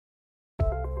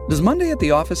Does Monday at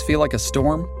the office feel like a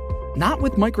storm? Not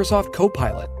with Microsoft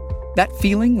Copilot. That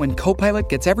feeling when Copilot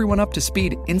gets everyone up to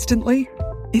speed instantly?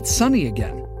 It's sunny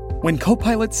again. When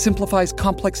Copilot simplifies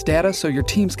complex data so your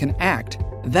teams can act,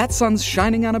 that sun's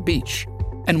shining on a beach.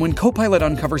 And when Copilot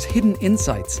uncovers hidden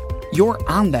insights, you're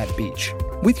on that beach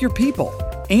with your people,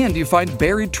 and you find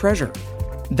buried treasure.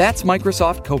 That's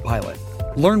Microsoft Copilot.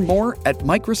 Learn more at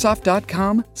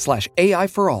Microsoft.com/AI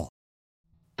for all.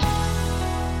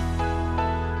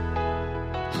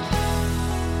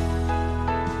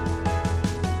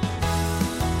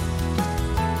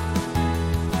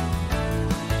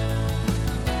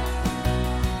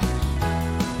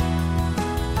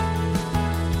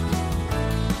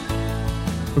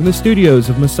 From the studios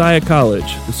of Messiah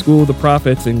College, the School of the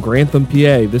Prophets in Grantham,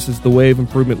 PA, this is the Way of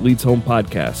Improvement Leads Home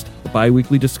podcast, a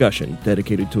bi-weekly discussion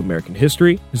dedicated to American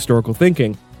history, historical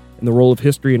thinking, and the role of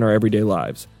history in our everyday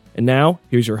lives. And now,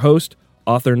 here's your host,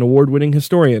 author and award-winning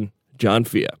historian, John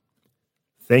Fia.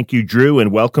 Thank you, Drew,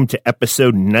 and welcome to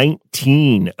episode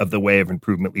 19 of the Way of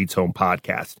Improvement Leads Home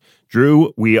podcast.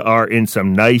 Drew, we are in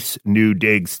some nice new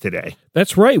digs today.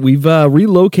 That's right. We've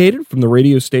relocated from the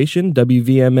radio station,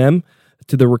 WVMM,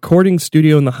 to the recording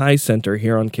studio in the High Center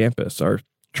here on campus. Our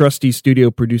trusty studio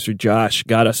producer, Josh,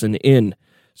 got us an in.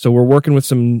 So we're working with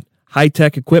some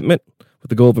high-tech equipment with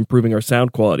the goal of improving our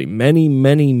sound quality.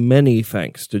 Many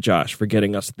thanks to Josh for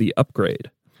getting us the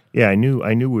upgrade. Yeah, I knew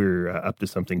we were up to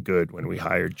something good when we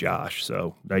hired Josh.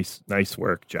 So nice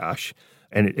work, Josh.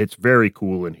 And it's very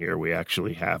cool in here. We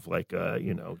actually have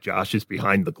Josh is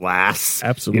behind the glass.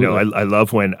 Absolutely. I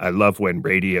love when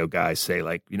radio guys say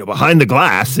behind the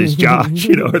glass is Josh,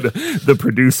 the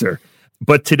producer.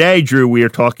 But today, Drew, we are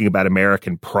talking about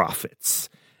American prophets.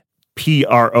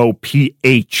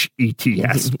 Prophets,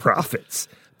 prophets.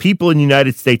 People in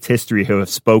United States history who have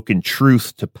spoken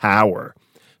truth to power.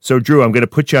 So, Drew, I'm going to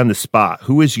put you on the spot.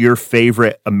 Who is your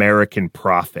favorite American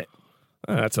prophet?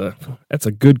 That's a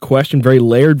good question. Very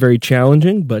layered, very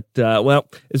challenging. But,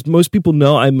 as most people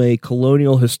know, I'm a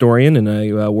colonial historian and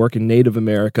I work in Native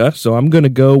America. So I'm going to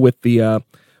go with the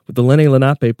Lenni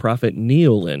Lenape prophet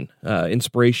Neolin,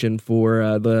 inspiration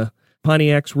for the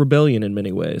Pontiac's rebellion in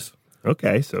many ways.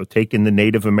 Okay, so taking the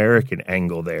Native American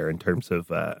angle there in terms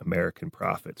of American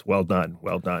prophets. Well done.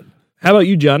 How about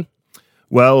you, John?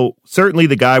 Well, certainly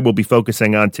the guy we'll be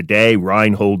focusing on today,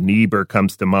 Reinhold Niebuhr,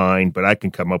 comes to mind, but I can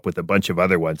come up with a bunch of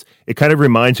other ones. It kind of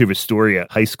reminds me of a story a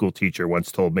high school teacher once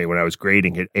told me when I was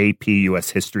grading at AP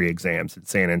U.S. history exams in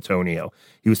San Antonio.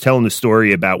 He was telling the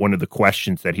story about one of the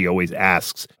questions that he always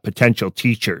asks potential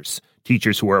teachers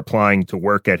who are applying to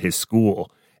work at his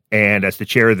school. And as the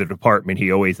chair of the department,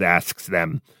 he always asks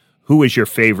them, who is your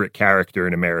favorite character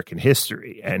in American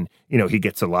history? And, he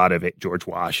gets a lot of it. George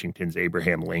Washington's,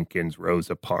 Abraham Lincoln's,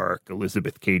 Rosa Parks,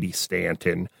 Elizabeth Cady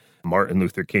Stanton, Martin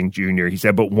Luther King Jr. He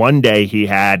said, but one day he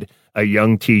had a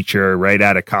young teacher right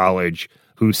out of college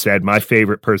who said, my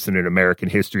favorite person in American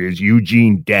history is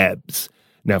Eugene Debs.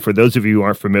 Now, for those of you who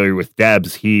aren't familiar with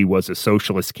Debs, he was a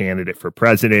socialist candidate for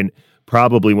president,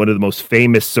 probably one of the most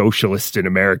famous socialists in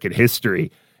American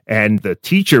history. And the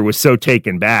teacher was so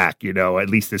taken back, at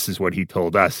least this is what he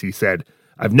told us. He said,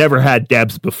 I've never had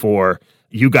Debs before.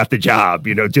 You got the job,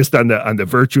 just on the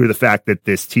virtue of the fact that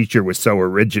this teacher was so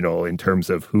original in terms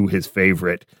of who his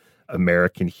favorite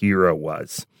American hero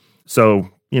was. So,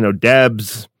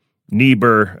 Debs,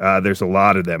 Niebuhr, there's a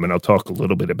lot of them, and I'll talk a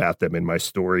little bit about them in my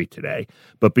story today.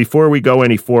 But before we go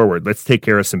any forward, let's take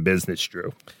care of some business,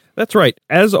 Drew. That's right.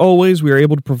 As always, we are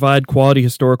able to provide quality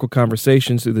historical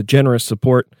conversations through the generous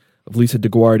support of Lisa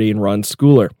DeGuardi and Ron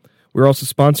Schooler. We're also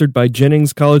sponsored by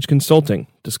Jennings College Consulting,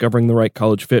 discovering the right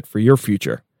college fit for your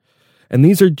future. And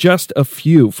these are just a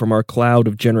few from our cloud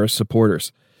of generous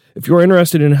supporters. If you're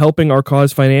interested in helping our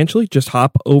cause financially, just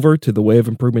hop over to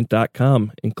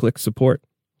thewayofimprovement.com and click support.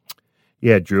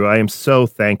 Yeah, Drew, I am so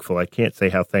thankful. I can't say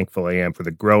how thankful I am for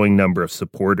the growing number of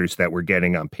supporters that we're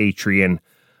getting on Patreon.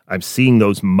 I'm seeing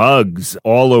those mugs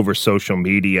all over social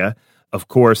media. Of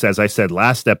course, as I said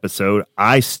last episode,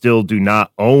 I still do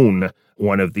not own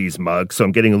one of these mugs, so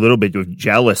I'm getting a little bit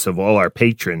jealous of all our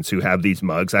patrons who have these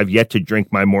mugs. I've yet to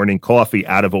drink my morning coffee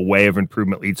out of a Way of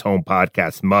Improvement Leads Home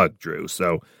podcast mug, Drew,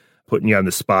 so putting you on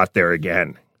the spot there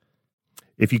again.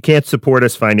 If you can't support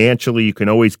us financially, you can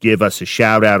always give us a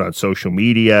shout out on social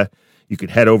media. You can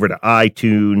head over to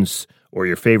iTunes or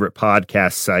your favorite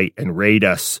podcast site and rate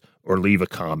us or leave a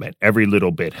comment. Every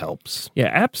little bit helps. Yeah,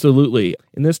 absolutely.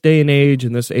 In this day and age,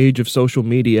 in this age of social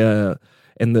media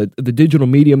and the digital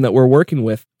medium that we're working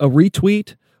with, a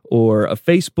retweet or a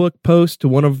Facebook post to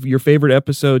one of your favorite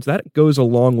episodes, that goes a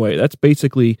long way. That's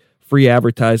basically free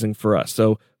advertising for us.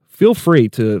 So feel free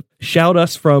to shout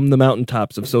us from the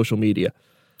mountaintops of social media.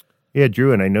 Yeah,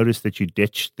 Drew, and I noticed that you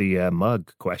ditched the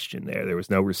mug question there. There was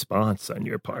no response on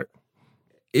your part.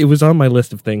 It was on my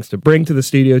list of things to bring to the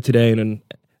studio today, and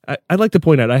I'd like to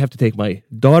point out I have to take my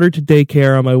daughter to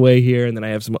daycare on my way here, and then I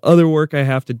have some other work I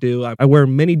have to do. I wear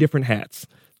many different hats.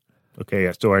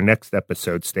 Okay, so our next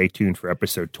episode, stay tuned for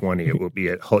episode 20. It will be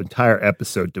a whole entire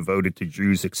episode devoted to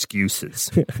Drew's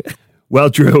excuses. Well,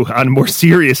 Drew, on a more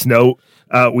serious note,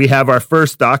 we have our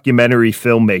first documentary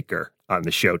filmmaker on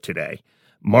the show today.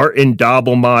 Martin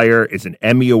Doblmeier is an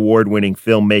Emmy Award-winning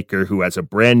filmmaker who has a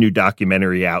brand new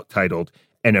documentary out titled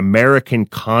An American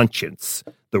Conscience,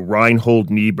 the Reinhold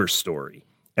Niebuhr Story.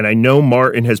 And I know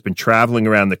Martin has been traveling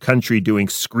around the country doing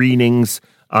screenings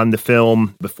on the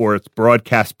film before its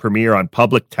broadcast premiere on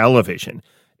public television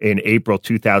in April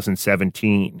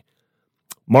 2017.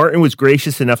 Martin was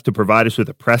gracious enough to provide us with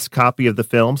a press copy of the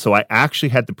film, so I actually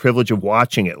had the privilege of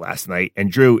watching it last night.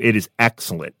 And Drew, it is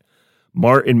excellent.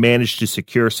 Martin managed to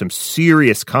secure some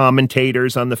serious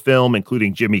commentators on the film,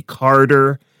 including Jimmy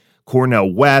Carter,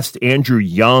 Cornel West, Andrew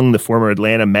Young, the former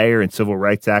Atlanta mayor and civil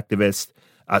rights activist,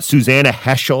 Susanna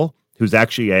Heschel, who's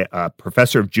actually a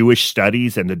professor of Jewish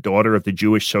studies and the daughter of the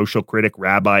Jewish social critic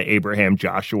Rabbi Abraham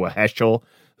Joshua Heschel,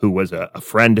 who was a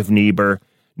friend of Niebuhr.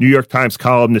 New York Times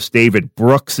columnist David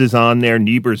Brooks is on there,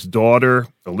 Niebuhr's daughter,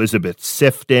 Elizabeth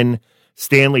Sifton,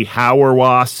 Stanley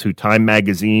Hauerwas, who Time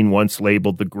magazine once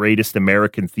labeled the greatest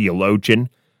American theologian,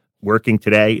 working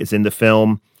today, is in the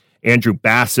film. Andrew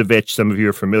Basovich, some of you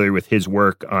are familiar with his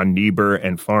work on Niebuhr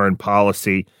and foreign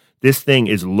policy. This thing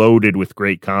is loaded with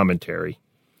great commentary.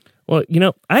 Well,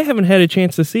 I haven't had a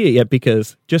chance to see it yet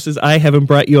because just as I haven't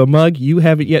brought you a mug, you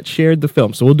haven't yet shared the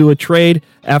film. So we'll do a trade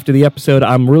after the episode.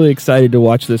 I'm really excited to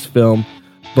watch this film.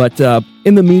 But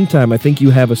in the meantime, I think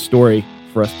you have a story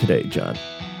for us today, John.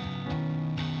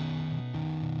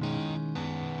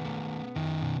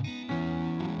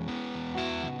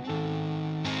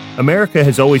 America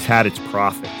has always had its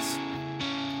prophets.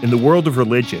 In the world of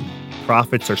religion,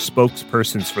 prophets are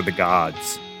spokespersons for the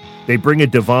gods. They bring a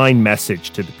divine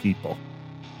message to the people.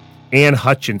 Anne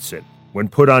Hutchinson, when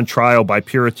put on trial by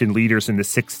Puritan leaders in the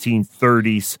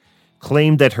 1630s,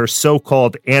 claimed that her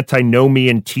so-called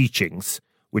antinomian teachings,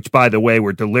 which, by the way,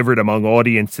 were delivered among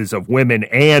audiences of women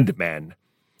and men,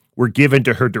 were given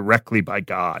to her directly by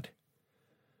God.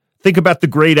 Think about the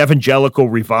great evangelical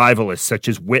revivalists such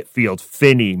as Whitefield,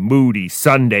 Finney, Moody,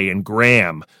 Sunday, and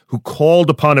Graham, who called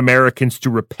upon Americans to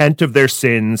repent of their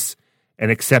sins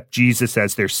and accept Jesus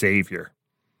as their Savior.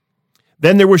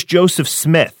 Then there was Joseph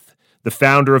Smith, the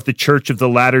founder of the Church of the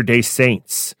Latter-day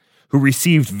Saints, who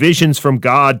received visions from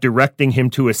God directing him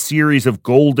to a series of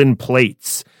golden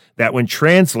plates that, when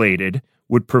translated,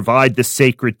 would provide the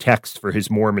sacred text for his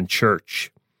Mormon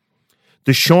church.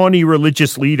 The Shawnee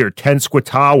religious leader,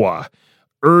 Tenskwatawa,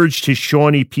 urged his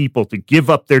Shawnee people to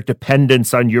give up their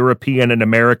dependence on European and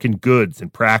American goods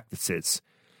and practices.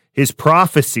 His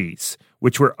prophecies,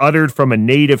 which were uttered from a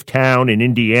native town in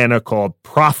Indiana called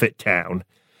Prophet Town,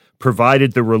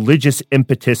 provided the religious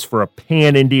impetus for a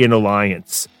pan-Indian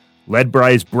alliance, led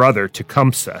by his brother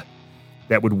Tecumseh,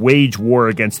 that would wage war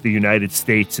against the United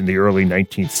States in the early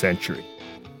 19th century.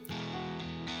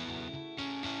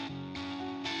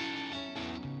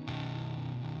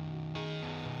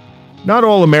 Not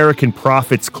all American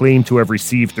prophets claim to have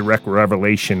received direct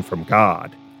revelation from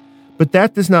God, but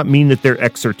that does not mean that their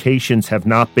exhortations have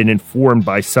not been informed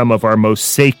by some of our most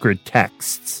sacred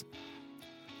texts.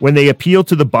 When they appeal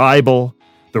to the Bible,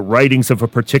 the writings of a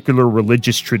particular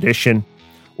religious tradition,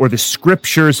 or the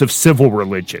scriptures of civil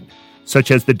religion, such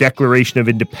as the Declaration of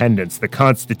Independence, the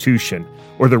Constitution,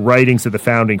 or the writings of the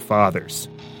Founding Fathers,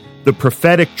 the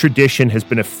prophetic tradition has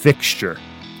been a fixture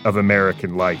of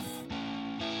American life.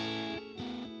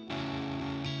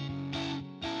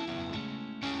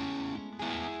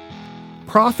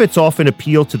 Prophets often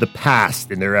appeal to the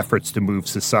past in their efforts to move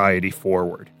society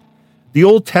forward. The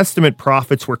Old Testament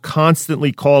prophets were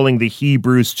constantly calling the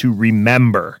Hebrews to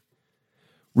remember.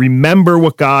 Remember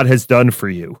what God has done for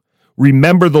you.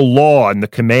 Remember the law and the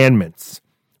commandments.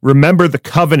 Remember the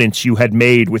covenants you had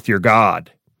made with your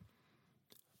God.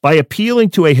 By appealing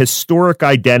to a historic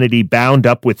identity bound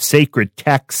up with sacred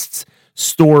texts,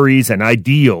 stories, and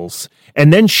ideals,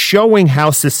 and then showing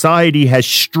how society has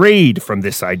strayed from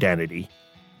this identity,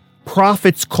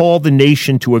 prophets call the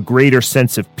nation to a greater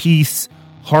sense of peace,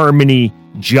 harmony,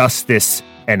 justice,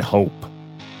 and hope.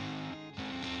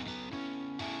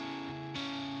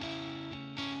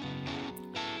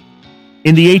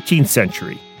 In the 18th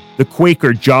century, the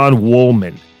Quaker John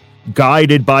Woolman,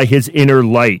 guided by his inner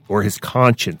light or his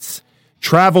conscience,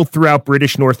 traveled throughout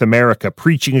British North America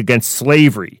preaching against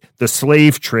slavery, the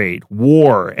slave trade,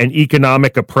 war, and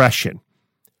economic oppression.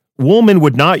 Woolman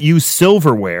would not use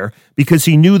silverware because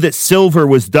he knew that silver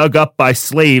was dug up by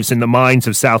slaves in the mines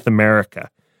of South America.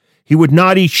 He would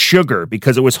not eat sugar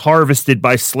because it was harvested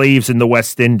by slaves in the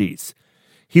West Indies.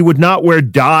 He would not wear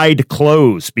dyed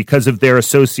clothes because of their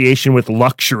association with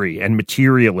luxury and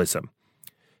materialism.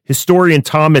 Historian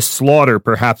Thomas Slaughter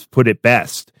perhaps put it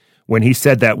best when he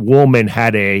said that Woolman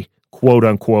had a,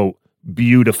 quote-unquote,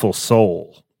 beautiful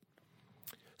soul.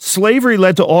 Slavery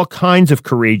led to all kinds of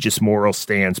courageous moral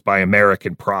stands by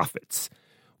American prophets.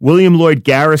 William Lloyd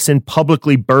Garrison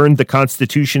publicly burned the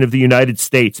Constitution of the United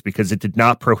States because it did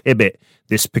not prohibit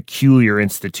this peculiar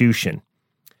institution.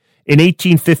 In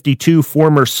 1852,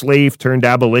 former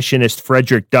slave-turned-abolitionist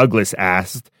Frederick Douglass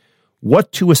asked,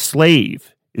 "What to a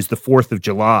slave is the 4th of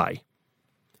July?"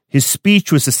 His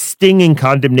speech was a stinging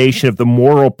condemnation of the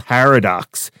moral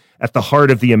paradox at the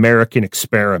heart of the American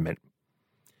experiment.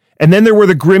 And then there were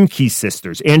the Grimke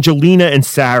sisters, Angelina and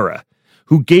Sarah,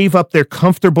 who gave up their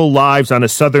comfortable lives on a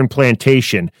southern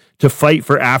plantation to fight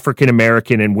for African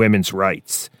American and women's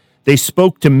rights. They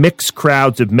spoke to mixed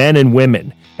crowds of men and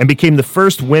women and became the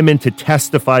first women to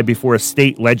testify before a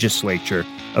state legislature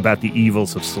about the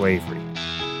evils of slavery.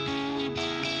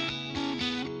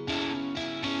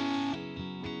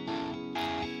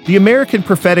 The American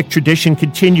prophetic tradition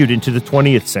continued into the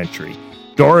 20th century.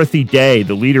 Dorothy Day,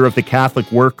 the leader of the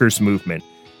Catholic workers' movement,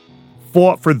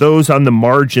 fought for those on the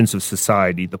margins of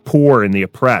society, the poor and the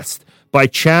oppressed, by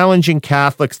challenging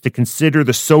Catholics to consider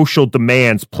the social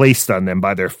demands placed on them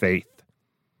by their faith.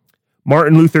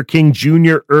 Martin Luther King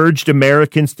Jr. urged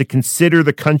Americans to consider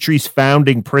the country's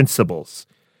founding principles.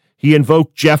 He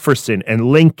invoked Jefferson and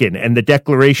Lincoln and the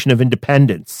Declaration of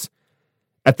Independence.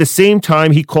 At the same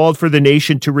time, he called for the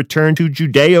nation to return to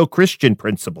Judeo-Christian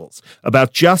principles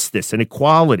about justice and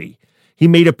equality. He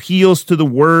made appeals to the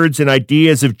words and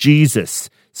ideas of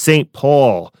Jesus, St.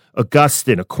 Paul,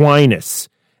 Augustine, Aquinas,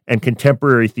 and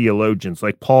contemporary theologians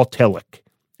like Paul Tillich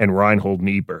and Reinhold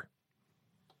Niebuhr.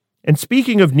 And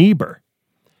speaking of Niebuhr,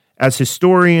 as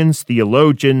historians,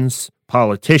 theologians,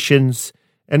 politicians,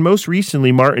 and most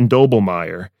recently Martin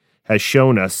Doblmeier has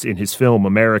shown us in his film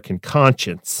American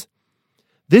Conscience,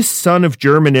 this son of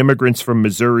German immigrants from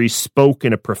Missouri spoke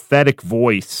in a prophetic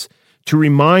voice to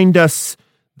remind us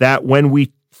that when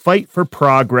we fight for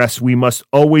progress, we must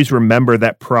always remember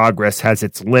that progress has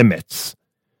its limits.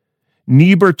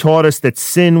 Niebuhr taught us that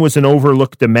sin was an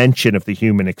overlooked dimension of the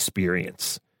human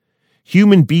experience.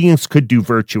 Human beings could do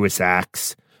virtuous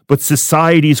acts, but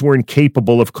societies were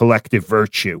incapable of collective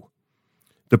virtue.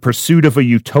 The pursuit of a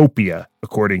utopia,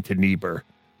 according to Niebuhr,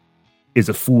 is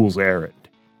a fool's errand.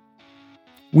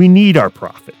 We need our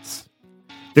prophets.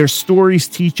 Their stories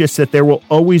teach us that there will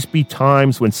always be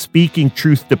times when speaking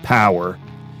truth to power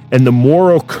and the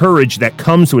moral courage that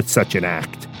comes with such an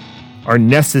act are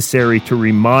necessary to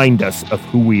remind us of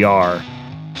who we are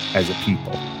as a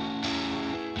people.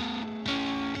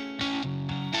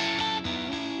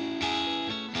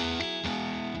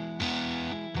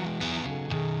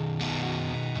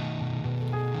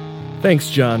 Thanks,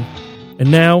 John.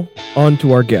 And now, on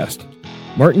to our guest.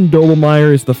 Martin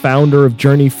Doblmeier is the founder of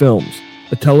Journey Films,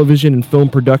 a television and film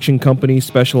production company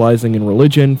specializing in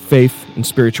religion, faith, and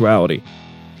spirituality.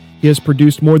 He has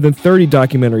produced more than 30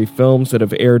 documentary films that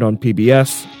have aired on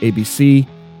PBS, ABC,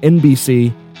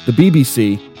 NBC, the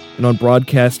BBC, and on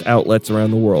broadcast outlets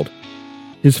around the world.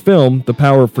 His film, The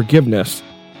Power of Forgiveness,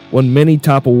 won many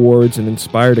top awards and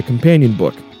inspired a companion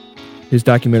book. His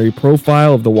documentary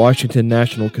profile of the Washington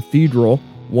National Cathedral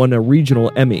won a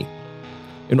regional Emmy.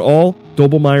 In all,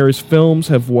 Doblmeier's films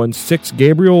have won 6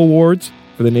 Gabriel Awards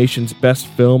for the nation's best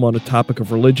film on a topic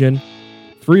of religion,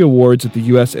 3 awards at the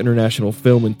U.S. International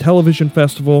Film and Television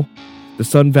Festival, the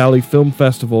Sun Valley Film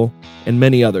Festival, and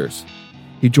many others.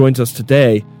 He joins us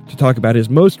today to talk about his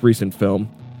most recent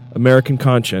film, American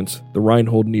Conscience, the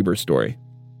Reinhold Niebuhr story.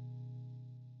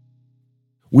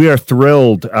 We are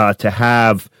thrilled to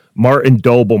have Martin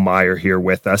Doblmeier here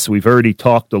with us. We've already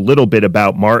talked a little bit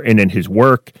about Martin and his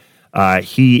work.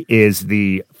 He is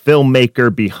the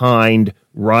filmmaker behind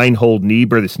Reinhold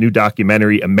Niebuhr, this new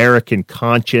documentary, American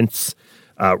Conscience,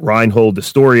 the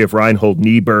story of Reinhold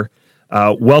Niebuhr.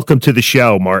 Welcome to the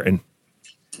show, Martin.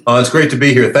 It's great to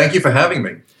be here. Thank you for having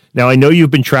me. Now, I know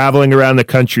you've been traveling around the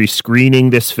country screening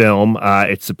this film.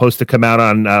 It's supposed to come out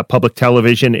on public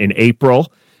television in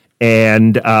April.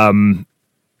 And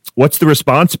what's the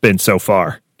response been so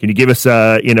far? Can you give us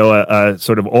a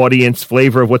sort of audience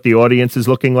flavor of what the audience is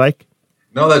looking like?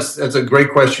 No, that's a great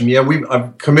question. Yeah,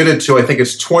 I've committed to, I think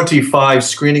it's 25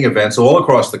 screening events all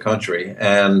across the country,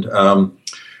 and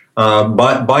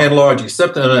by and large,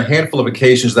 except on a handful of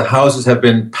occasions, the houses have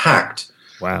been packed.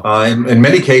 Wow. In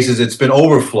many cases, it's been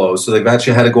overflow, so they've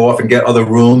actually had to go off and get other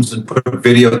rooms and put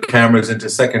video cameras into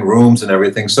second rooms and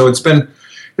everything. So it's been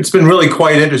really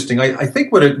quite interesting. I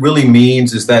think what it really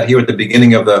means is that here at the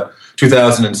beginning of the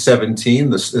 2017,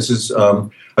 this is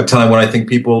a time when I think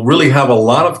people really have a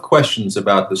lot of questions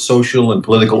about the social and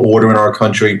political order in our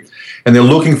country, and they're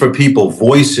looking for people,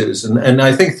 voices, and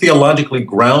I think theologically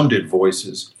grounded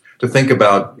voices to think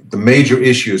about the major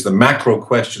issues, the macro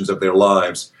questions of their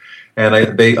lives. And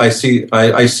I see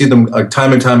them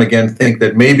time and time again think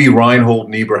that maybe Reinhold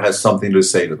Niebuhr has something to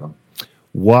say to them.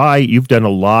 Why? You've done a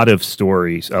lot of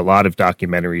stories, a lot of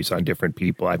documentaries on different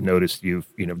people. I've noticed you've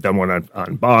done one on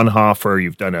Bonhoeffer.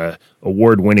 You've done a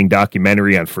award-winning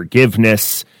documentary on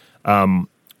forgiveness, and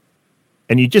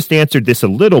you just answered this a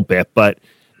little bit. But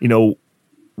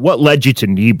what led you to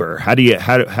Niebuhr? How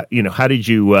did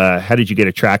you get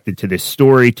attracted to this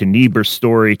story, to Niebuhr's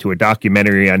story, to a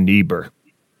documentary on Niebuhr?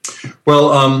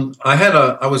 Well,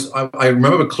 I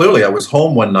remember clearly I was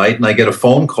home one night and I get a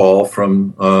phone call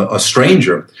from a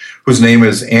stranger whose name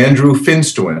is Andrew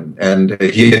Finstuen, and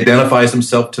he identifies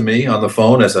himself to me on the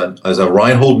phone as a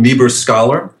Reinhold Niebuhr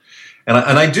scholar. And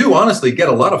I do honestly get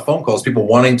a lot of phone calls, people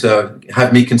wanting to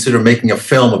have me consider making a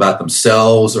film about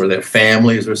themselves or their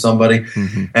families or somebody.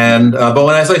 Mm-hmm. And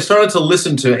but as I started to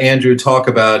listen to Andrew talk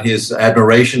about his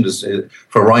admiration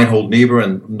for Reinhold Niebuhr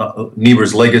and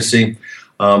Niebuhr's legacy,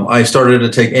 I started to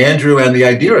take Andrew and the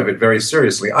idea of it very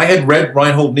seriously. I had read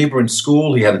Reinhold Niebuhr in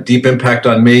school. He had a deep impact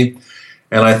on me,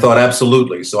 and I thought,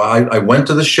 absolutely. So I went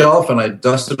to the shelf and I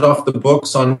dusted off the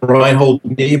books on Reinhold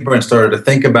Niebuhr and started to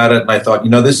think about it. And I thought,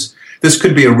 this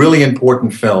could be a really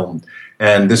important film,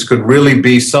 and this could really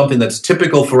be something that's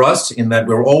typical for us in that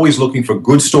we're always looking for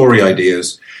good story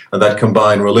ideas that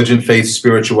combine religion, faith,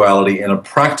 spirituality in a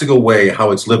practical way,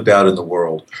 how it's lived out in the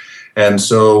world. And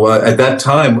so at that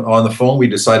time on the phone, we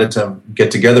decided to get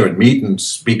together and meet and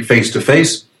speak face to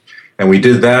face. And we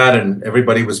did that, and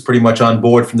everybody was pretty much on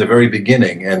board from the very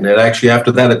beginning. And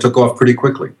after that, it took off pretty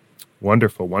quickly.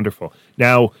 Wonderful, wonderful.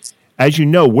 Now, as you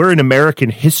know, we're an American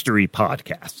history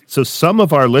podcast. So some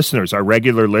of our listeners, our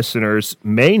regular listeners,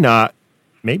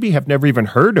 maybe have never even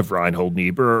heard of Reinhold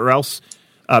Niebuhr, or else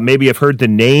maybe have heard the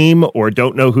name or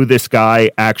don't know who this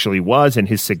guy actually was and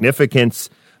his significance.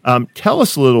 Tell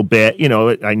us a little bit,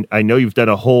 I know you've done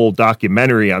a whole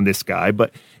documentary on this guy,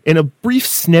 but in a brief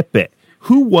snippet,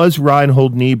 who was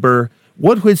Reinhold Niebuhr?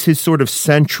 What was his sort of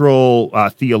central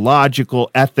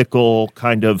theological, ethical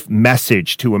kind of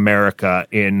message to America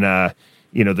in, the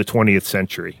 20th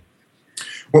century?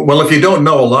 Well, if you don't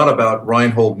know a lot about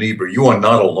Reinhold Niebuhr, you are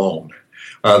not alone.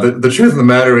 The truth of the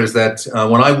matter is that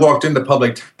when I walked into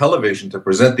public television to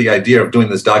present the idea of doing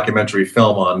this documentary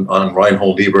film on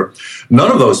Reinhold Niebuhr,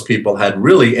 none of those people had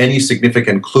really any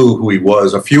significant clue who he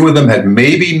was. A few of them had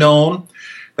maybe known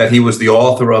that he was the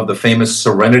author of the famous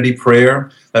Serenity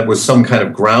Prayer. That was some kind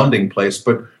of grounding place.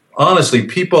 But honestly,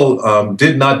 people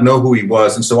did not know who he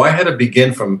was. And so I had to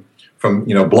begin from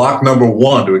block number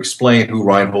one to explain who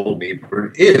Reinhold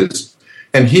Niebuhr is.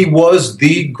 And he was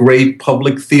the great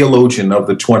public theologian of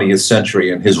the 20th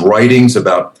century, and his writings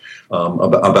about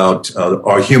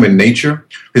our human nature,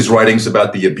 his writings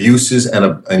about the abuses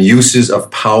and uses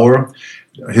of power,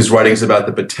 his writings about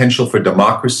the potential for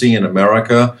democracy in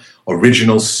America,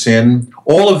 original sin,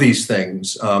 all of these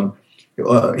things,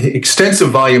 extensive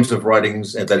volumes of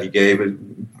writings that he gave,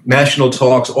 national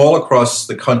talks all across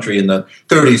the country in the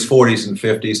 30s, 40s, and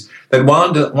 50s that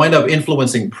wind up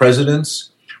influencing presidents.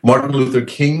 Martin Luther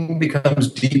King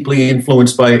becomes deeply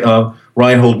influenced by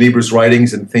Reinhold Niebuhr's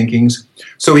writings and thinkings.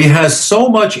 So he has so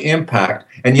much impact,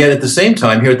 and yet at the same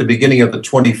time, here at the beginning of the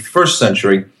 21st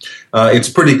century, it's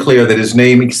pretty clear that his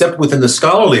name, except within the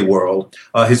scholarly world,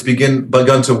 has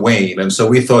begun to wane. And so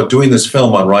we thought doing this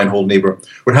film on Reinhold Niebuhr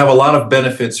would have a lot of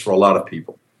benefits for a lot of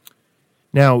people.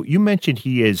 Now, you mentioned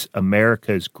he is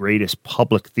America's greatest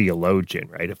public theologian,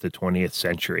 right, of the 20th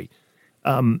century.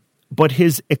 But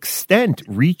his extent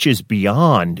reaches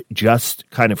beyond just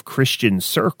kind of Christian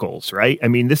circles, right? I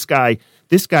mean, this guy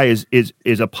is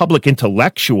a public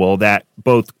intellectual that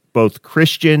both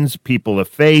Christians, people of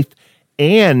faith,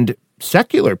 and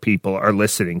secular people are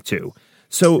listening to.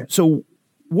 So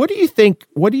what do you think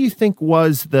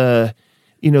was the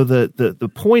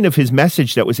point of his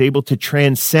message that was able to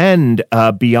transcend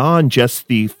beyond just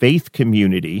the faith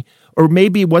community? Or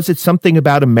maybe was it something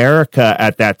about America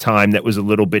at that time that was a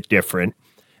little bit different?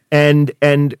 And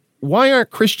why aren't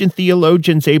Christian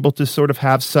theologians able to sort of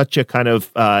have such a kind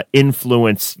of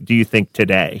influence, do you think,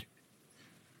 today?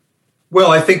 Well,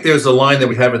 I think there's a line that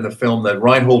we have in the film that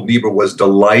Reinhold Niebuhr was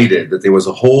delighted that there was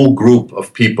a whole group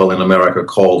of people in America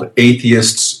called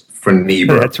Atheists for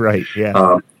Niebuhr. That's right,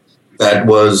 yeah. That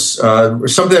was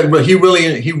something that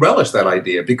he relished that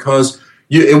idea because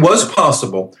it was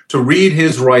possible to read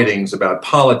his writings about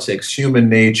politics, human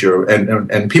nature,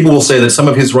 and people will say that some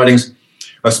of his writings,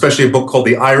 especially a book called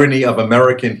The Irony of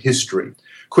American History,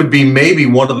 could be maybe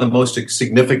one of the most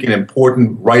significant,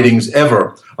 important writings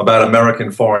ever about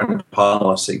American foreign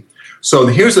policy. So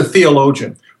here's a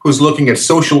theologian who's looking at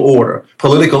social order,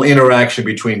 political interaction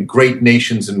between great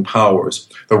nations and powers,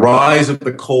 the rise of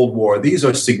the Cold War. These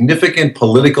are significant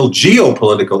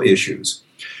geopolitical issues.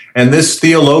 And this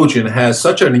theologian has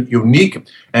such a unique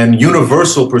and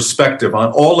universal perspective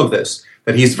on all of this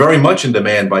that he's very much in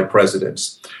demand by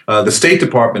presidents. The State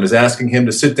Department is asking him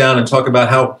to sit down and talk about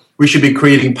how we should be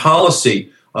creating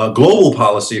policy, global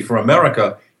policy for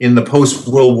America in the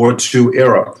post-World War II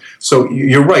era. So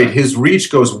you're right, his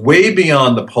reach goes way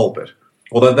beyond the pulpit.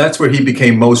 Well, that's where he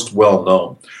became most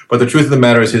well-known. But the truth of the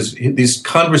matter is these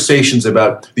conversations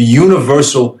about the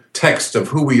universal text of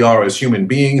who we are as human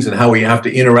beings and how we have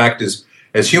to interact as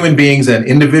human beings and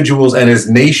individuals and as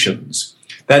nations,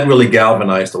 that really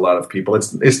galvanized a lot of people.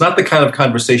 It's not the kind of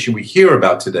conversation we hear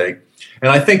about today,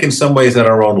 and I think in some ways at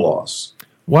our own loss.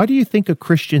 Why do you think a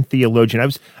Christian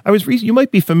theologian? You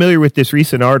might be familiar with this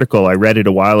recent article. I read it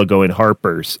a while ago in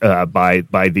Harper's by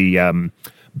the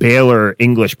Baylor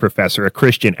English professor, a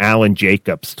Christian, Alan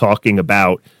Jacobs, talking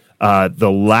about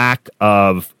the lack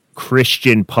of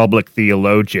Christian public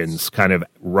theologians kind of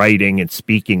writing and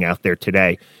speaking out there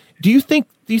today. Do you think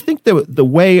the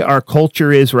way our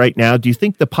culture is right now, do you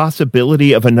think the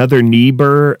possibility of another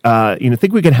Niebuhr,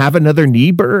 think we can have another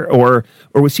Niebuhr, or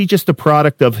was he just a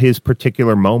product of his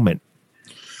particular moment?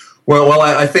 Well,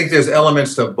 I think there's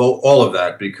elements to all of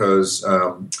that because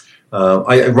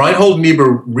Reinhold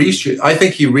Niebuhr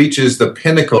he reaches the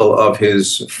pinnacle of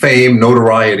his fame,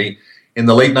 notoriety in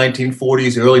the late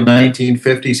 1940s, early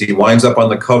 1950s. He winds up on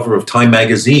the cover of Time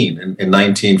magazine in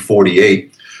 1948.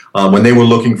 When they were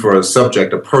looking for a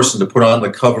person to put on the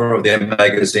cover of the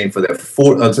magazine for their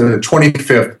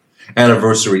 25th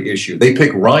anniversary issue. They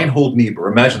pick Reinhold Niebuhr.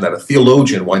 Imagine that, a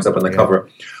theologian winds up on the cover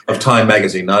of Time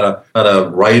magazine, not a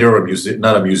writer,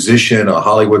 not a musician, a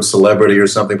Hollywood celebrity or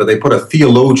something, but they put a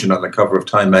theologian on the cover of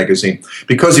Time magazine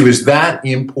because he was that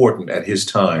important at his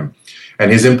time,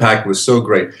 and his impact was so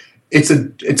great. It's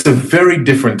a very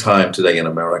different time today in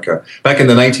America. Back in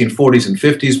the 1940s and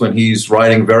 50s, when he's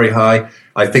riding very high,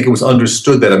 I think it was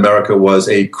understood that America was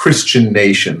a Christian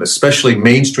nation, especially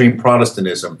mainstream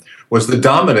Protestantism was the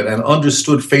dominant and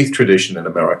understood faith tradition in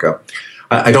America.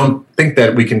 I don't think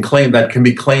that can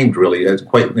be claimed really in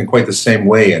quite the same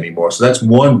way anymore. So that's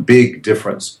one big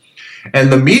difference.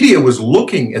 And the media was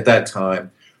looking at that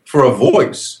time for a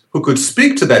voice who could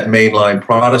speak to that mainline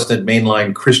Protestant,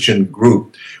 mainline Christian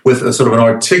group with a sort of an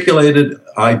articulated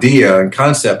idea and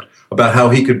concept about how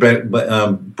he could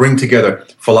bring together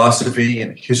philosophy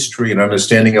and history and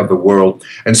understanding of the world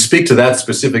and speak to that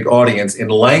specific audience in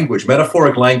language,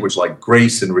 metaphoric language like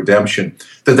grace and redemption,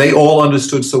 that they all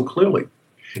understood so clearly.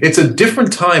 It's a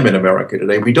different time in America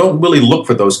today. We don't really look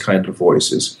for those kind of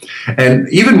voices. And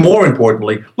even more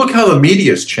importantly, look how the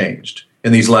media's changed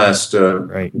in these last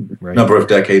number of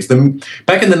decades.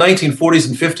 Back in the 1940s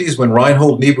and 50s, when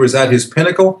Reinhold Niebuhr is at his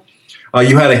pinnacle,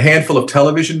 you had a handful of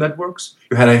television networks,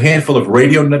 you had a handful of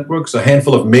radio networks, a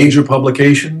handful of major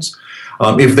publications.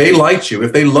 If they liked you,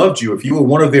 if they loved you, if you were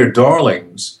one of their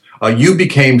darlings, you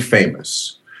became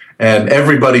famous. And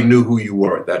everybody knew who you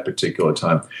were at that particular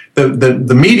time.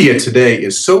 The media today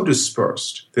is so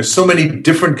dispersed. There's so many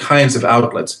different kinds of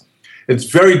outlets. It's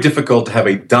very difficult to have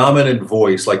a dominant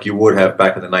voice like you would have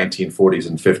back in the 1940s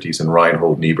and 50s in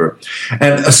Reinhold Niebuhr.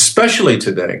 And especially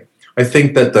today, I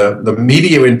think that the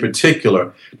media in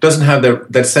particular doesn't have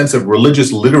that sense of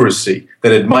religious literacy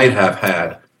that it might have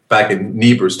had back in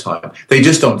Niebuhr's time. They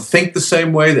just don't think the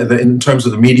same way in terms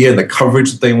of the media and the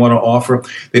coverage that they want to offer.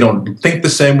 They don't think the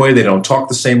same way. They don't talk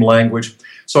the same language.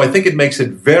 So I think it makes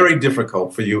it very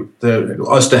difficult for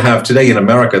us to have today in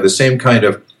America the same kind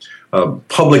of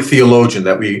public theologian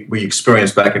that we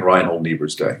experienced back in Reinhold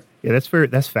Niebuhr's day. Yeah,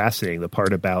 that's fascinating. The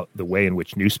part about the way in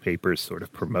which newspapers sort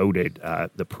of promoted,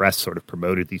 the press sort of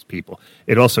promoted these people.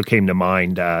 It also came to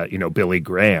mind, Billy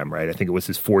Graham, right? I think it was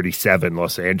his 47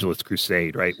 Los Angeles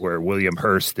crusade, right? Where William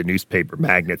Hearst, the newspaper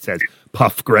magnate, says,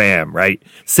 Puff Graham, right?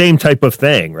 Same type of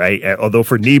thing, right? Although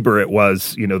for Niebuhr, it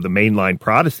was, the mainline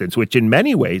Protestants, which in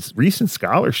many ways, recent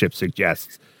scholarship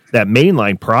suggests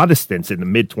mainline Protestants in the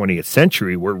mid-20th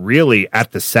century were really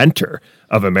at the center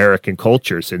of American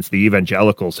culture, since the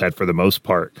evangelicals had, for the most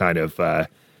part, kind of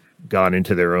gone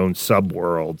into their own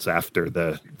subworlds after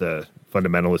the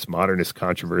fundamentalist modernist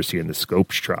controversy and the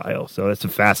Scopes trial. So that's a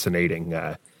fascinating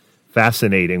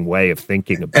way of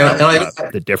thinking about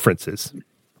the differences.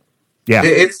 Yeah,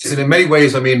 it's in many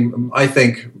ways. I mean, I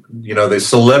think the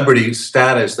celebrity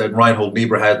status that Reinhold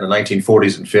Niebuhr had in the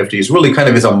 1940s and 50s really kind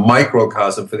of is a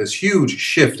microcosm for this huge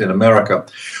shift in America.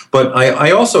 But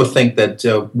I also think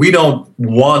that we don't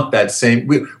want that same.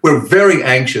 We're very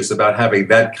anxious about having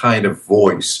that kind of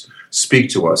voice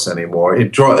speak to us anymore.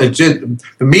 The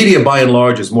media, by and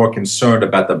large, is more concerned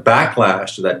about the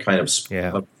backlash to that kind of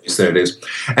voice that it is,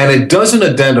 and it doesn't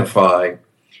identify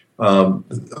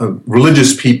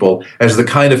religious people as the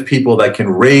kind of people that can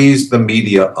raise the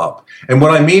media up. And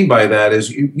what I mean by that is,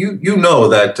 you know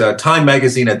that Time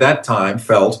magazine at that time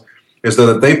felt as though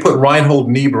that they put Reinhold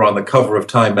Niebuhr on the cover of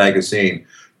Time magazine,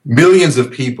 millions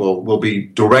of people will be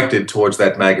directed towards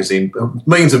that magazine,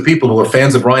 millions of people who are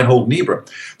fans of Reinhold Niebuhr.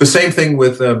 The same thing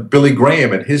with Billy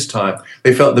Graham at his time.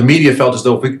 The media felt as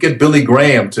though if we could get Billy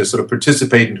Graham to sort of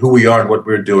participate in who we are and what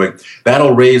we're doing,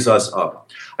 that'll raise us up.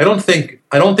 I don't think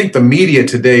the media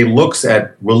today looks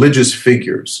at religious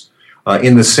figures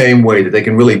in the same way that they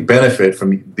can really benefit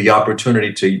from the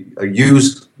opportunity to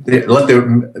let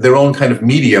their own kind of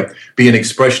media be an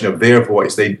expression of their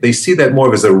voice. They see that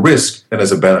more as a risk than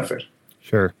as a benefit.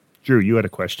 Sure. Drew, you had a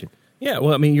question. Yeah,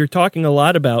 well, I mean, you're talking a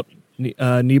lot about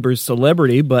Niebuhr's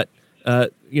celebrity, but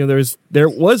there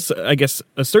was, I guess,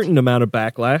 a certain amount of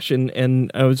backlash,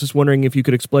 and I was just wondering if you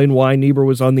could explain why Niebuhr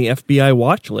was on the FBI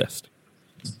watch list.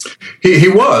 He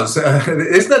was.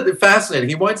 Isn't that fascinating?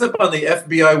 He winds up on the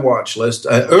FBI watch list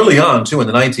early on, too, in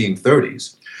the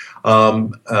 1930s,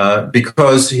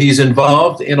 because he's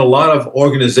involved in a lot of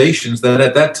organizations that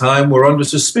at that time were under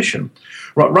suspicion.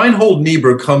 Reinhold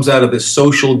Niebuhr comes out of this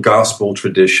social gospel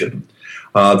tradition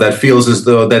that feels as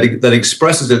though that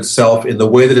expresses itself in the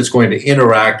way that it's going to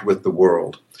interact with the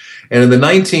world. And in the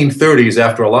 1930s,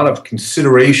 after a lot of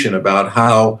consideration about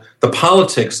how the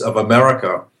politics of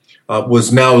America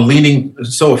was now leaning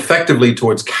so effectively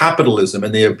towards capitalism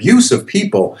and the abuse of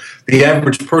people, the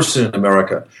average person in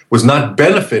America was not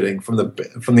benefiting from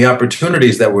the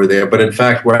opportunities that were there, but in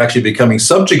fact were actually becoming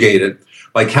subjugated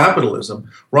by capitalism.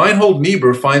 Reinhold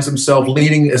Niebuhr finds himself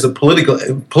leaning as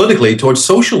politically towards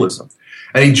socialism.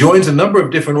 And he joins a number of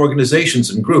different organizations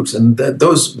and groups, and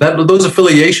those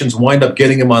affiliations wind up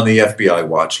getting him on the FBI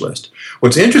watch list.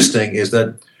 What's interesting is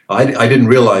that I didn't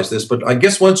realize this, but I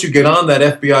guess once you get on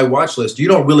that FBI watch list, you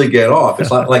don't really get off. It's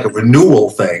not like a renewal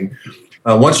thing.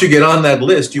 Once you get on that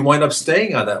list, you wind up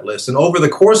staying on that list. And over the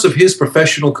course of his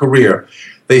professional career,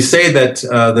 they say that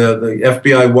the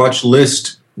FBI watch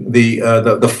list,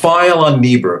 the file on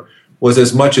Niebuhr was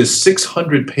as much as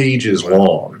 600 pages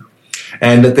long,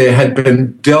 and that they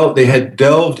had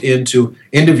delved into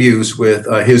interviews with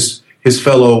his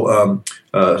fellow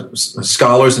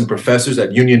scholars and professors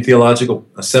at Union Theological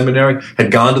Seminary,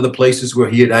 had gone to the places where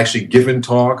he had actually given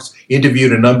talks,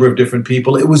 interviewed a number of different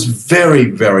people. It was very,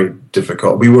 very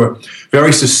difficult. We were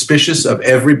very suspicious of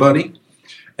everybody,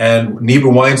 and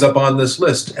Niebuhr winds up on this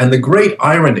list. And the great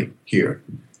irony here,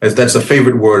 as that's a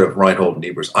favorite word of Reinhold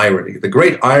Niebuhr's, irony. The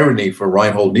great irony for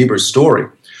Reinhold Niebuhr's story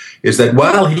is that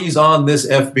while he's on this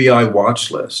FBI watch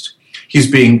list,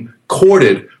 he's being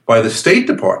courted by the State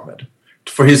Department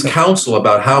for his counsel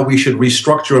about how we should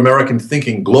restructure American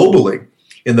thinking globally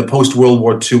in the post-World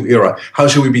War II era. How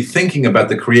should we be thinking about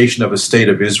the creation of a state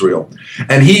of Israel?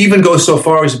 And he even goes so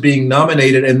far as being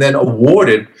nominated and then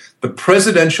awarded the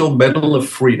Presidential Medal of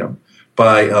Freedom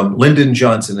by Lyndon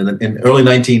Johnson in early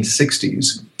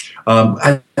 1960s.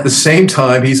 At the same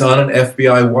time, he's on an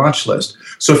FBI watch list.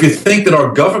 So if you think that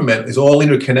our government is all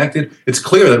interconnected, it's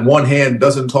clear that one hand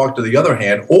doesn't talk to the other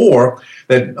hand, or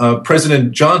that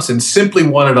President Johnson simply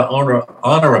wanted to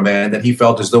honor a man that he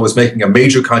felt as though was making a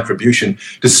major contribution,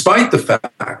 despite the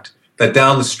fact that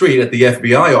down the street at the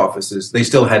FBI offices, they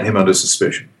still had him under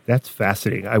suspicion. That's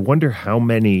fascinating. I wonder how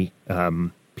many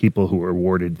people who were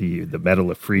awarded the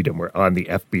Medal of Freedom were on the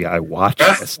FBI watch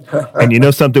list. And you know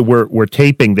something, we're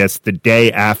taping this the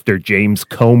day after James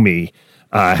Comey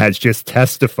has just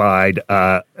testified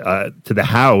to the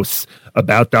House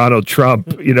about Donald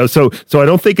Trump. You know, so I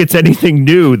don't think it's anything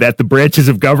new that the branches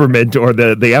of government, or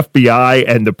the FBI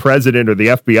and the president, or the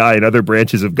FBI and other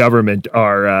branches of government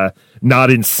are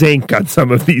not in sync on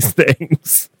some of these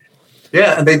things.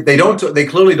 Yeah, and they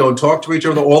clearly don't talk to each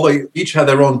other. They each have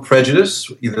their own prejudice.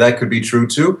 That could be true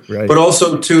too, right. But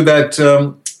also too that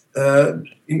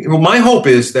my hope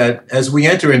is that as we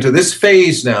enter into this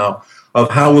phase now of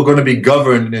how we're going to be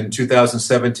governed in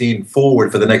 2017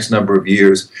 forward for the next number of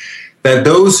years, that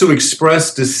those who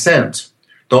express dissent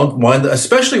don't wind,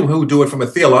 especially who do it from a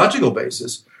theological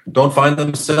basis, don't find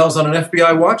themselves on an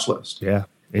FBI watch list. Yeah,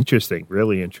 interesting,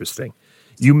 really interesting.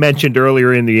 You mentioned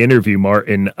earlier in the interview,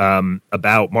 Martin,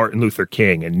 about Martin Luther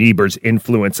King and Niebuhr's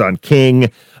influence on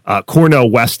King. Cornel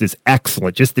West is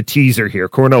excellent. Just the teaser here.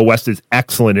 Cornel West is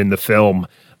excellent in the film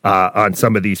on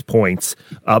some of these points.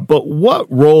 But what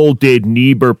role did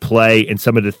Niebuhr play in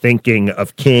some of the thinking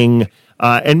of King?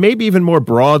 And maybe even more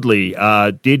broadly,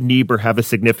 did Niebuhr have a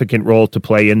significant role to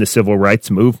play in the civil rights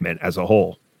movement as a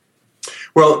whole?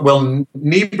 Well,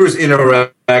 Niebuhr's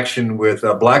interaction with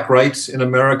black rights in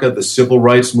America, the civil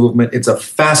rights movement, it's a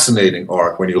fascinating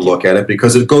arc when you look at it,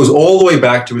 because it goes all the way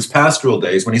back to his pastoral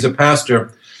days when he's a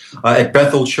pastor at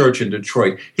Bethel Church in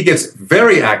Detroit. He gets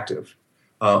very active,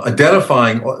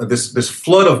 identifying this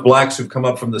flood of blacks who've come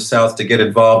up from the South to get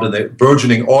involved in the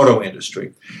burgeoning auto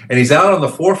industry. And he's out on the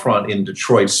forefront in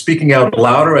Detroit, speaking out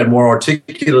louder and more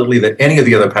articulately than any of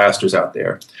the other pastors out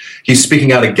there. He's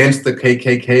speaking out against the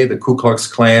KKK, the Ku Klux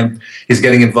Klan. He's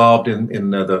getting involved in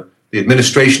the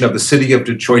administration of the city of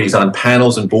Detroit. He's on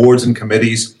panels and boards and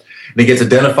committees. And he gets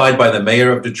identified by the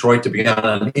mayor of Detroit to be on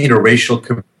an interracial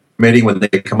committee when they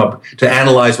come up to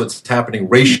analyze what's happening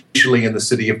racially in the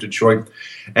city of Detroit.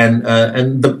 And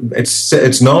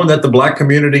it's known that the black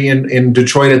community in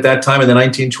Detroit at that time in the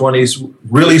 1920s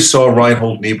really saw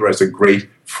Reinhold Niebuhr as a great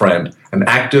friend, an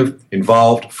active,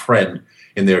 involved friend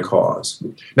in their cause.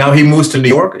 Now he moves to New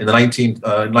York in the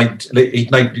 1928,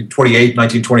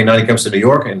 1929. He comes to New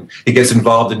York and he gets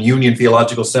involved in Union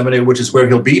Theological Seminary, which is where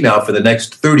he'll be now for the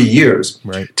next 30 years,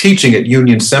 right, teaching at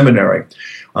Union Seminary.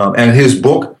 And his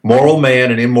book, Moral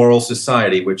Man and Immoral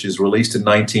Society, which is released in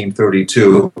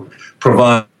 1932,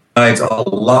 provides a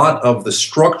lot of the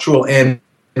structural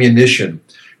ammunition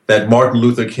that Martin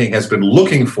Luther King has been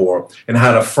looking for in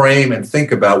how to frame and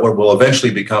think about what will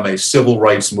eventually become a civil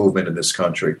rights movement in this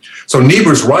country. So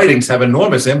Niebuhr's writings have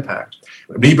enormous impact.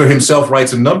 Niebuhr himself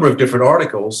writes a number of different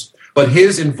articles, but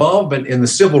his involvement in the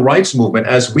civil rights movement,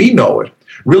 as we know it,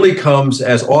 really comes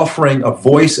as offering a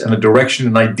voice and a direction,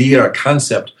 an idea, a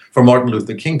concept for Martin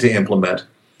Luther King to implement.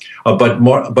 But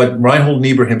Reinhold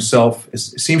Niebuhr himself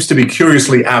seems to be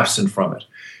curiously absent from it.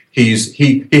 He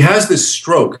has this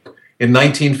stroke in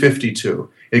 1952.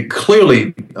 It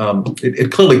clearly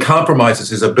compromises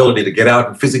his ability to get out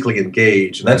and physically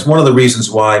engage, and that's one of the reasons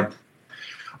why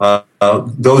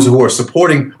those who are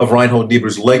supporting of Reinhold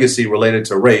Niebuhr's legacy related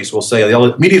to race will say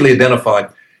they'll immediately identify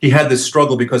he had this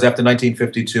struggle because after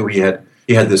 1952 he had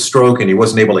this stroke and he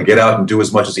wasn't able to get out and do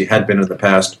as much as he had been in the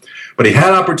past. But he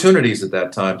had opportunities at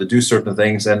that time to do certain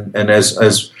things, and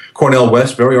as Cornel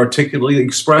West very articulately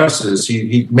expresses,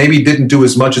 he maybe didn't do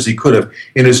as much as he could have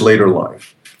in his later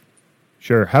life.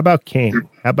 Sure. How about King?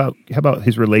 How about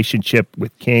his relationship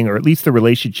with King, or at least the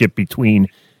relationship between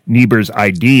Niebuhr's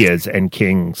ideas and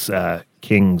King's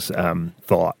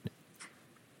thought?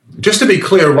 Just to be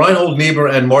clear, Reinhold Niebuhr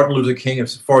and Martin Luther King,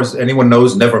 as far as anyone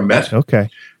knows, never met. Okay.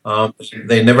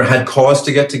 They never had cause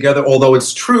to get together, although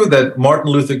it's true that Martin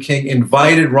Luther King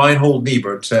invited Reinhold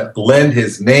Niebuhr to lend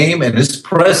his name and his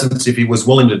presence, if he was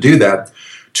willing to do that,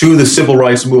 to the civil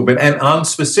rights movement, and on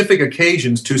specific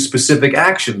occasions to specific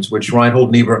actions, which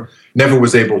Reinhold Niebuhr never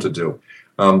was able to do.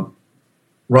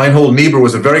 Reinhold Niebuhr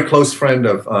was a very close friend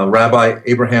of Rabbi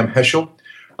Abraham Heschel.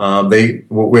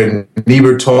 When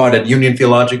Niebuhr taught at Union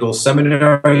Theological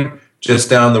Seminary,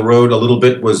 just down the road a little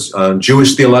bit was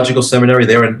Jewish Theological Seminary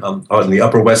there on the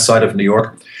Upper West Side of New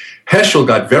York. Heschel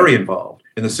got very involved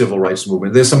in the civil rights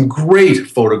movement. There's some great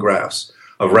photographs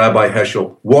of Rabbi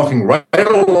Heschel walking right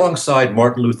alongside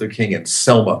Martin Luther King in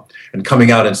Selma and coming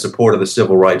out in support of the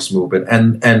civil rights movement.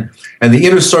 And the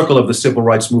inner circle of the civil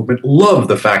rights movement loved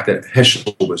the fact that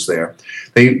Heschel was there.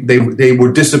 They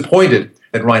were disappointed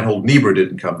that Reinhold Niebuhr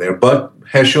didn't come there, but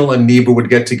Heschel and Niebuhr would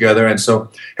get together, and so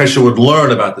Heschel would learn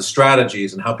about the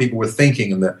strategies and how people were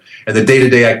thinking and the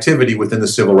day-to-day activity within the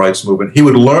civil rights movement. He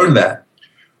would learn that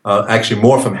actually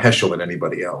more from Heschel than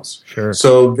anybody else. Sure.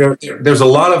 So there's a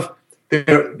lot of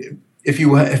if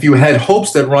you had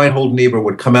hopes that Reinhold Niebuhr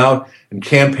would come out and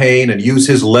campaign and use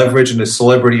his leverage and his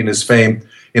celebrity and his fame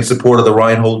in support of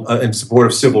in support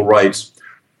of civil rights,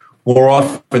 more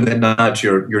often than not,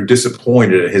 you're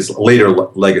disappointed at his later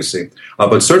legacy.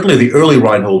 But certainly the early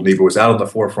Reinhold Niebuhr was out on the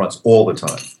forefronts all the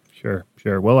time. Sure.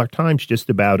 Well, our time's just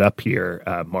about up here,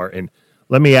 Martin.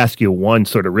 Let me ask you one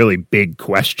sort of really big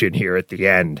question here at the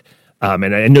end.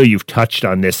 And I know you've touched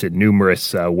on this in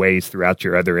numerous ways throughout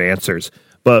your other answers.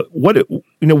 But why do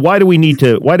we need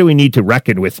to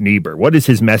reckon with Niebuhr? What is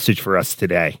his message for us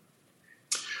today?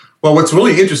 Well, what's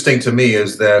really interesting to me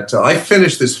is that I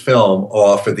finished this film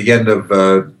off at the end of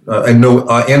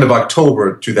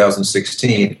October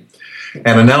 2016,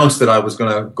 and announced that I was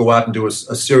going to go out and do a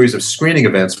series of screening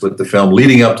events with the film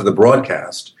leading up to the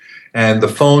broadcast. And the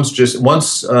phones just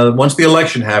once the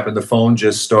election happened, the phone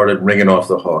just started ringing off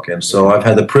the hook. And so I've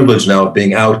had the privilege now of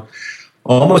being out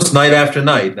almost night after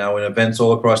night now in events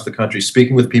all across the country,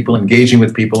 speaking with people, engaging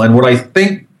with people. And what I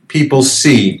think people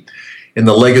see in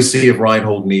the legacy of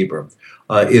Reinhold Niebuhr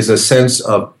is a sense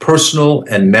of personal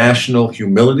and national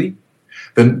humility.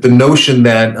 The notion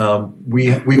that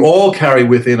we all carry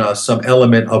within us some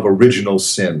element of original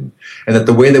sin, and that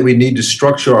the way that we need to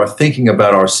structure our thinking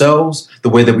about ourselves, the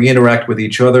way that we interact with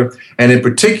each other, and in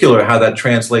particular how that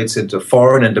translates into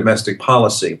foreign and domestic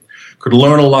policy, could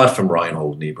learn a lot from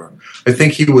Reinhold Niebuhr. I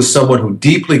think he was someone who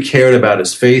deeply cared about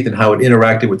his faith and how it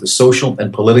interacted with the social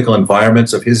and political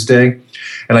environments of his day.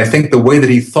 And I think the way that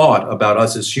he thought about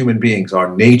us as human beings, our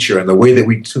nature, and the way that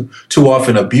we too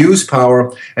often abuse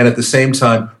power and at the same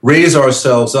time raise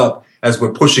ourselves up as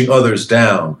we're pushing others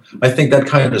down, I think that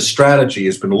kind of strategy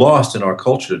has been lost in our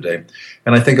culture today.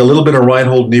 And I think a little bit of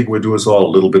Reinhold Niebuhr would do us all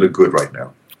a little bit of good right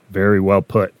now. Very well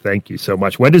put. Thank you so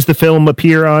much. When does the film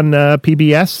appear on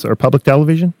PBS or public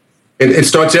television? It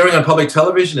starts airing on public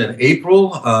television in April.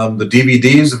 The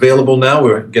DVD is available now.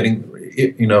 We're getting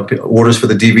orders for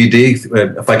the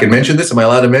DVD. If I can mention this, am I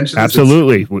allowed to mention this?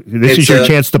 Absolutely. This is your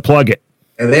chance to plug it.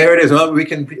 And there it is. Well,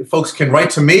 folks can write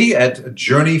to me at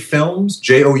Journey Films,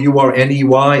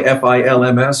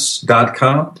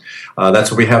 JOURNEYFILMS.com.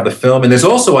 That's where we have the film. And there's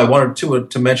also, I wanted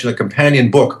to mention a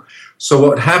companion book. So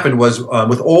what happened was,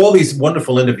 with all these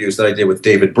wonderful interviews that I did with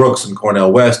David Brooks and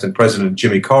Cornel West and President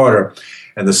Jimmy Carter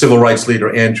and the civil rights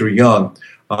leader Andrew Young,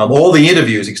 all the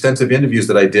interviews, extensive interviews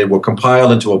that I did, were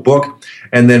compiled into a book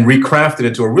and then recrafted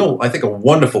into a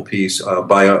wonderful piece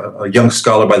by a young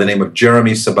scholar by the name of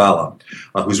Jeremy Sabala,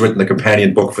 who's written the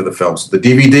companion book for the film. So the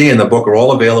DVD and the book are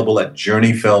all available at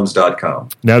journeyfilms.com.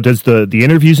 Now, does the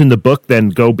interviews in the book then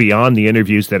go beyond the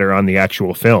interviews that are on the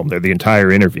actual film? They're the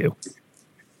entire interview.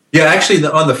 Yeah, actually,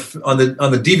 on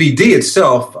the DVD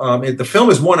itself, the film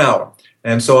is 1 hour.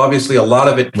 And so obviously a lot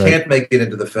of it can't make it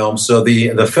into the film. So the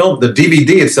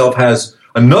DVD itself has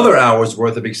another hour's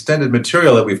worth of extended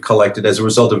material that we've collected as a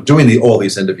result of doing all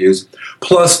these interviews.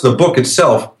 Plus the book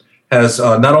itself has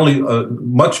not only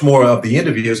much more of the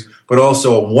interviews, but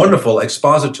also a wonderful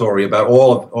expository about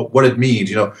all of what it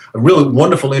means. A really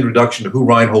wonderful introduction to who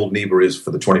Reinhold Niebuhr is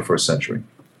for the 21st century.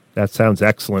 That sounds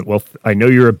excellent. Well, I know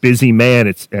you're a busy man.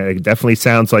 It definitely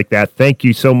sounds like that. Thank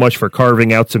you so much for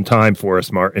carving out some time for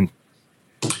us, Martin.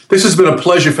 This has been a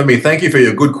pleasure for me. Thank you for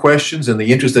your good questions and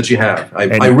the interest that you have.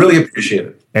 I really appreciate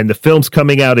it. And the film's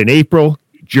coming out in April.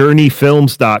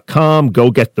 JourneyFilms.com. Go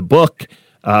get the book.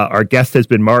 Our guest has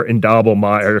been Martin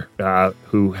Doblmeier,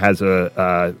 who has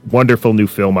a wonderful new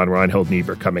film on Reinhold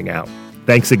Niebuhr coming out.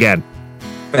 Thanks again.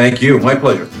 Thank you. My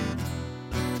pleasure.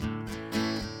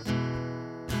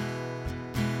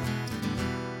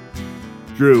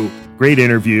 Drew, great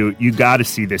interview. You got to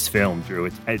see this film,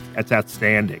 Drew. It's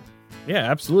outstanding. Yeah,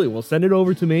 absolutely. Well, send it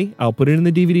over to me. I'll put it in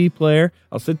the DVD player.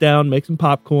 I'll sit down, make some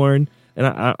popcorn, and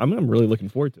I'm really looking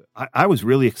forward to it. I was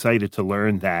really excited to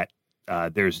learn that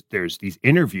there's these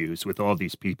interviews with all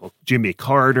these people: Jimmy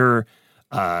Carter,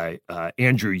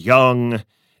 Andrew Young,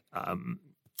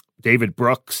 David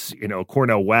Brooks,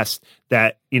 Cornel West.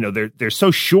 That they're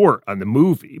so short on the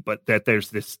movie, but that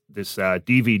there's this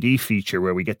DVD feature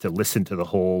where we get to listen to the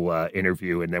whole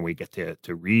interview, and then we get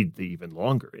to read the even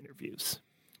longer interviews.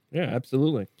 Yeah,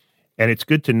 absolutely. And it's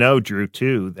good to know, Drew,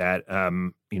 too, that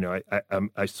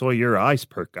I saw your eyes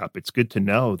perk up. It's good to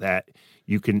know that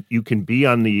you can be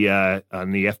on the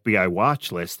FBI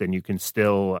watch list and you can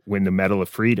still win the Medal of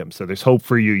Freedom. So there's hope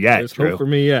for you yet, There's Drew. hope for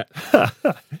me yet.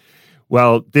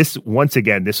 Well, this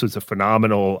was a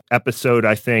phenomenal episode,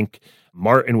 I think.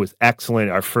 Martin was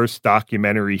excellent, our first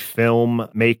documentary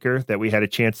filmmaker that we had a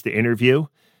chance to interview.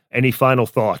 Any final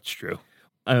thoughts, Drew?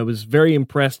 I was very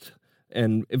impressed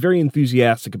and very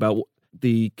enthusiastic about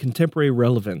the contemporary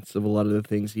relevance of a lot of the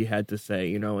things he had to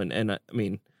say, and I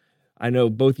mean, I know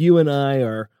both you and I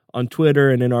are on Twitter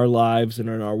and in our lives and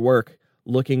in our work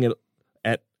looking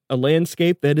at a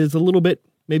landscape that is a little bit,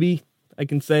 maybe I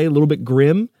can say, a little bit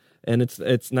grim, and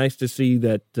it's nice to see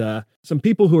that some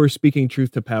people who are speaking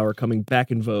truth to power coming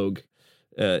back in vogue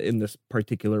in this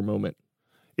particular moment.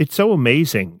 It's so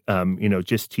amazing,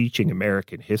 just teaching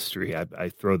American history. I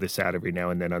throw this out every now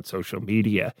and then on social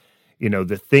media.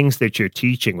 The things that you're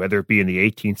teaching, whether it be in the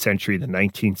 18th century, the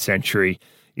 19th century,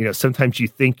 sometimes you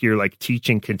think you're like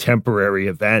teaching contemporary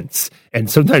events. And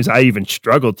sometimes I even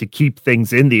struggle to keep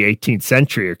things in the 18th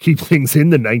century or keep things in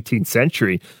the 19th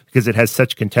century because it has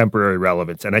such contemporary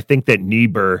relevance. And I think that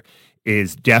Niebuhr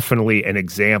is definitely an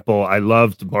example. I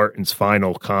loved Martin's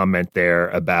final comment there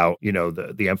about,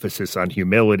 the emphasis on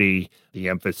humility, the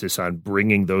emphasis on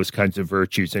bringing those kinds of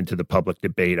virtues into the public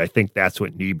debate. I think that's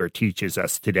what Niebuhr teaches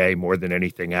us today more than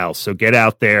anything else. So get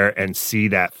out there and see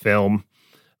that film,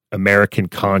 American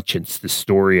Conscience, the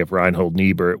story of Reinhold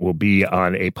Niebuhr. It will be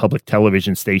on a public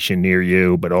television station near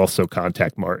you, but also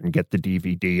contact Martin, get the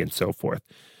DVD and so forth.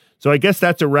 So I guess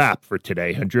that's a wrap for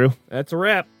today, huh, Drew? That's a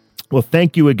wrap. Well,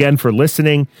 thank you again for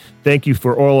listening. Thank you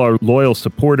for all our loyal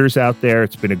supporters out there.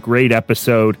 It's been a great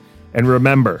episode. And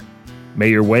remember, may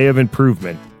your way of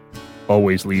improvement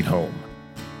always lead home.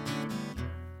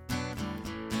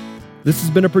 This has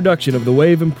been a production of The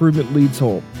Way of Improvement Leads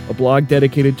Home, a blog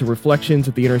dedicated to reflections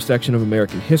at the intersection of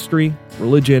American history,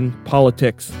 religion,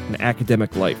 politics, and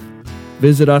academic life.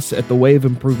 Visit us at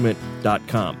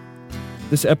thewayofimprovement.com.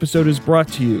 This episode is brought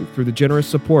to you through the generous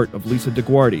support of Lisa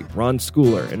DeGuardi, Ron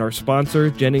Schooler, and our sponsor,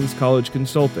 Jennings College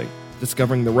Consulting,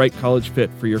 discovering the right college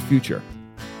fit for your future.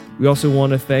 We also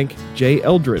want to thank Jay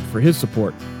Eldred for his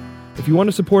support. If you want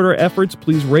to support our efforts,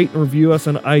 please rate and review us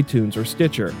on iTunes or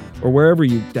Stitcher, or wherever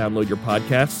you download your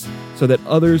podcasts, so that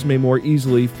others may more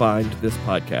easily find this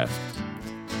podcast.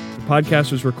 The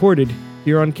podcast was recorded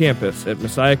here on campus at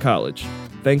Messiah College.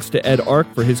 Thanks to Ed Ark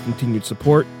for his continued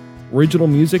support. Original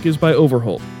music is by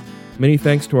Overholt. Many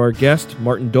thanks to our guest,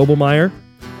 Martin Dobelmeyer.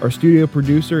 Our studio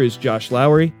producer is Josh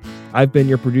Lowry. I've been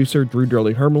your producer, Drew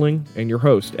Durley-Hermeling, and your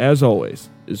host, as always,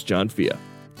 is John Fia.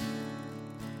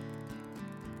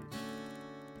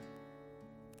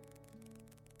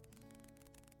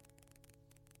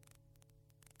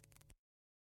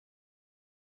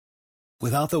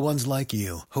 Without the ones like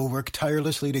you, who work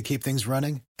tirelessly to keep things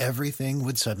running, everything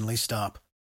would suddenly stop.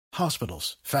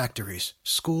 Hospitals, factories,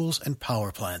 schools, and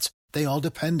power plants, they all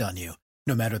depend on you.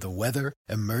 No matter the weather,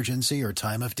 emergency, or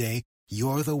time of day,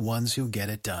 you're the ones who get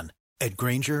it done. At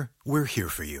Grainger, we're here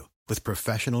for you with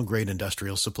professional-grade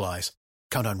industrial supplies.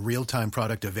 Count on real-time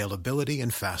product availability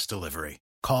and fast delivery.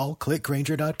 Call, click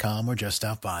Grainger.com, or just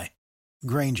stop by.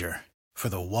 Grainger, for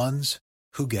the ones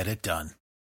who get it done.